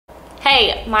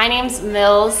Hey, my name's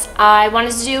Mills. I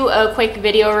wanted to do a quick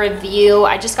video review.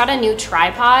 I just got a new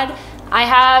tripod. I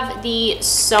have the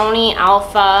Sony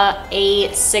Alpha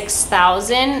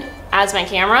A6000 as my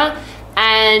camera,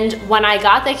 and when I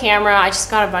got the camera, I just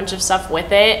got a bunch of stuff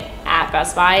with it at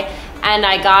Best Buy, and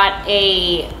I got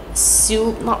a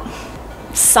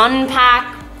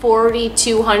Sunpack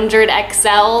 4200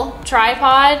 XL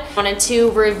tripod. I wanted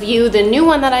to review the new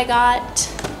one that I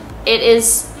got. It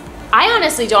is, I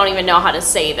honestly don't even know how to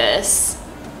say this.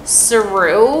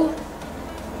 Sirui?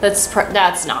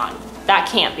 That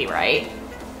can't be right.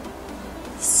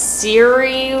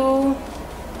 Siuri?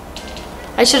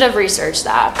 I should have researched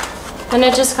that. And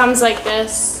it just comes like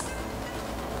this.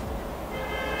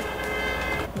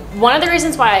 One of the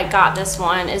reasons why I got this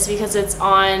one is because it's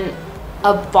on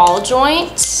a ball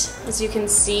joint, as you can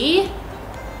see.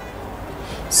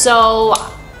 So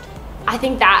I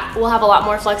think that will have a lot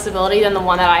more flexibility than the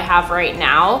one that I have right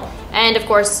now. And of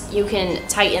course you can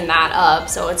tighten that up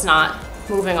so it's not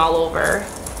moving all over.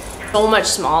 So much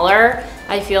smaller.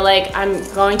 I feel like I'm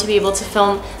going to be able to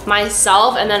film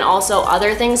myself and then also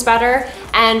other things better.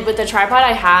 And with the tripod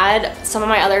I had, some of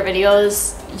my other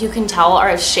videos you can tell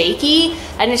are shaky,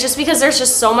 and it's just because there's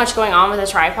just so much going on with the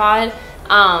tripod.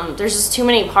 There's just too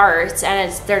many parts,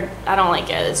 and I don't like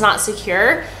it. It's not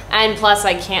secure, and plus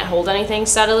I can't hold anything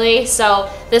steadily, so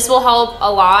this will help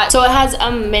a lot. So it has a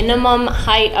minimum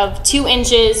height of 2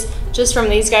 inches just from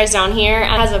these guys down here,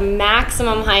 and it has a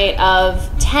maximum height of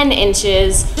 10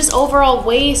 inches. Just overall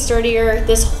way sturdier.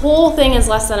 This whole thing is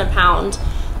less than a pound.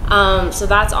 So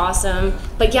that's awesome.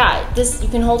 But yeah, you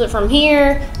can hold it from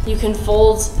here. You can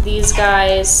fold these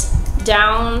guys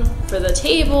down for the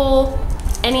table,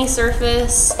 any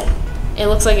surface it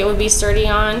looks like it would be sturdy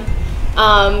on.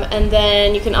 And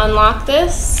then you can unlock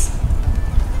this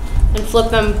and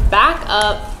flip them back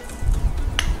up.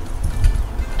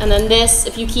 And then this,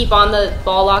 if you keep on the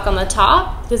ball lock on the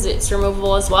top, because it's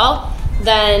removable as well,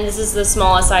 then this is the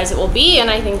smallest size it will be, and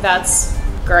I think that's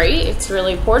great. It's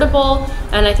really portable,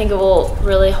 and I think it will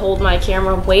really hold my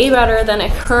camera way better than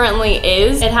it currently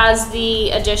is. It has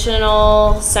the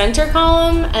additional center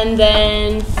column, and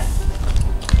then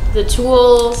the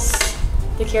tools,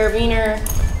 the carabiner,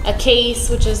 a case,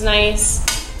 which is nice,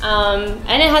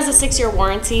 and it has a 6-year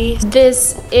warranty.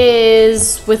 This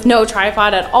is with no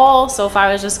tripod at all, so if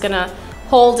I was just gonna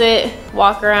hold it,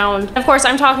 walk around. Of course,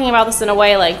 I'm talking about this in a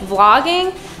way like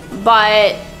vlogging,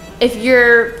 but if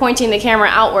you're pointing the camera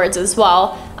outwards as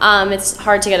well, it's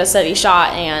hard to get a steady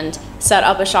shot and set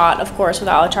up a shot, of course,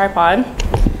 without a tripod.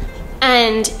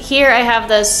 And here I have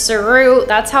the Sirui,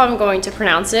 that's how I'm going to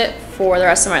pronounce it for the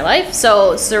rest of my life.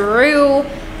 So Sirui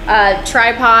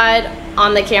tripod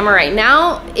on the camera right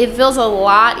now. It feels a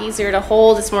lot easier to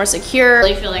hold, it's more secure. I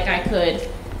really feel like I could,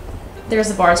 there's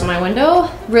the bars on my window,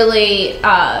 really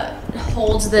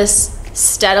hold this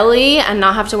steadily and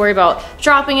not have to worry about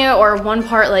dropping it or one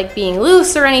part like being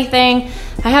loose or anything.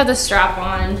 I have the strap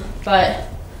on, but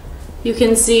you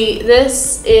can see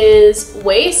this is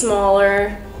way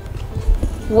smaller,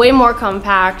 way more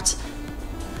compact.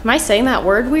 Am I saying that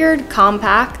word weird?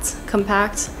 Compact.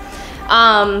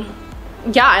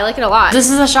 Yeah, I like it a lot. This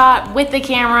is a shot with the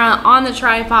camera on the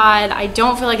tripod. I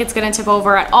don't feel like it's gonna tip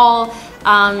over at all.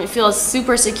 It feels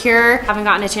super secure. I haven't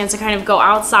gotten a chance to kind of go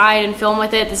outside and film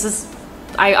with it.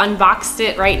 I unboxed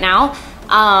it right now.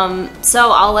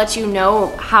 So I'll let you know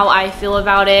how I feel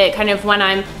about it, kind of when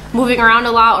I'm moving around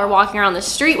a lot or walking around the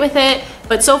street with it.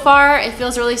 But so far, it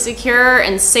feels really secure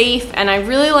and safe, and I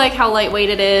really like how lightweight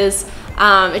it is.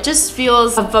 It just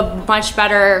feels of a much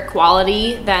better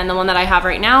quality than the one that I have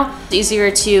right now. It's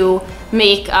easier to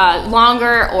make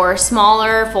longer or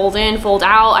smaller, fold in, fold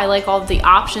out. I like all of the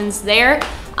options there,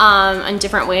 and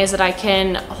different ways that I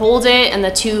can hold it, and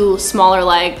the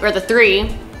 3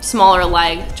 smaller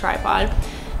leg tripod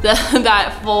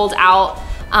that fold out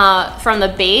from the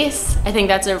base. I think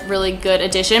that's a really good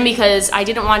addition because I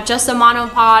didn't want just a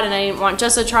monopod and I didn't want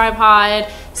just a tripod,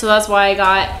 so that's why I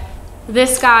got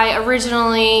this guy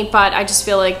originally, but I just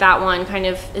feel like that one kind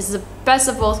of is the best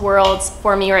of both worlds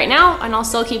for me right now, and I'll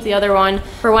still keep the other one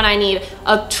for when I need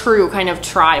a true kind of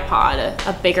tripod,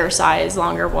 a bigger size,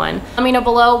 longer one. Let me know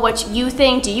below what you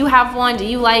think. Do you have one? Do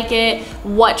you like it?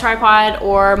 What tripod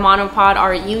or monopod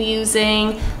are you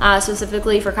using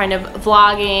specifically for kind of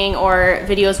vlogging or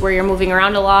videos where you're moving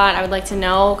around a lot? I would like to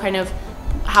know kind of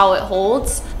how it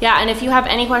holds. Yeah, and if you have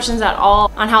any questions at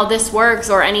all on how this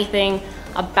works or anything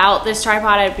about this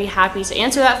tripod, I'd be happy to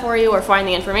answer that for you or find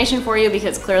the information for you,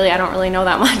 because clearly I don't really know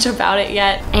that much about it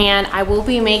yet. And I will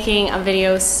be making a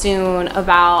video soon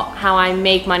about how I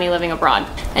make money living abroad.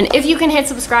 And if you can hit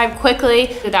subscribe quickly,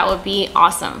 that would be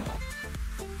awesome.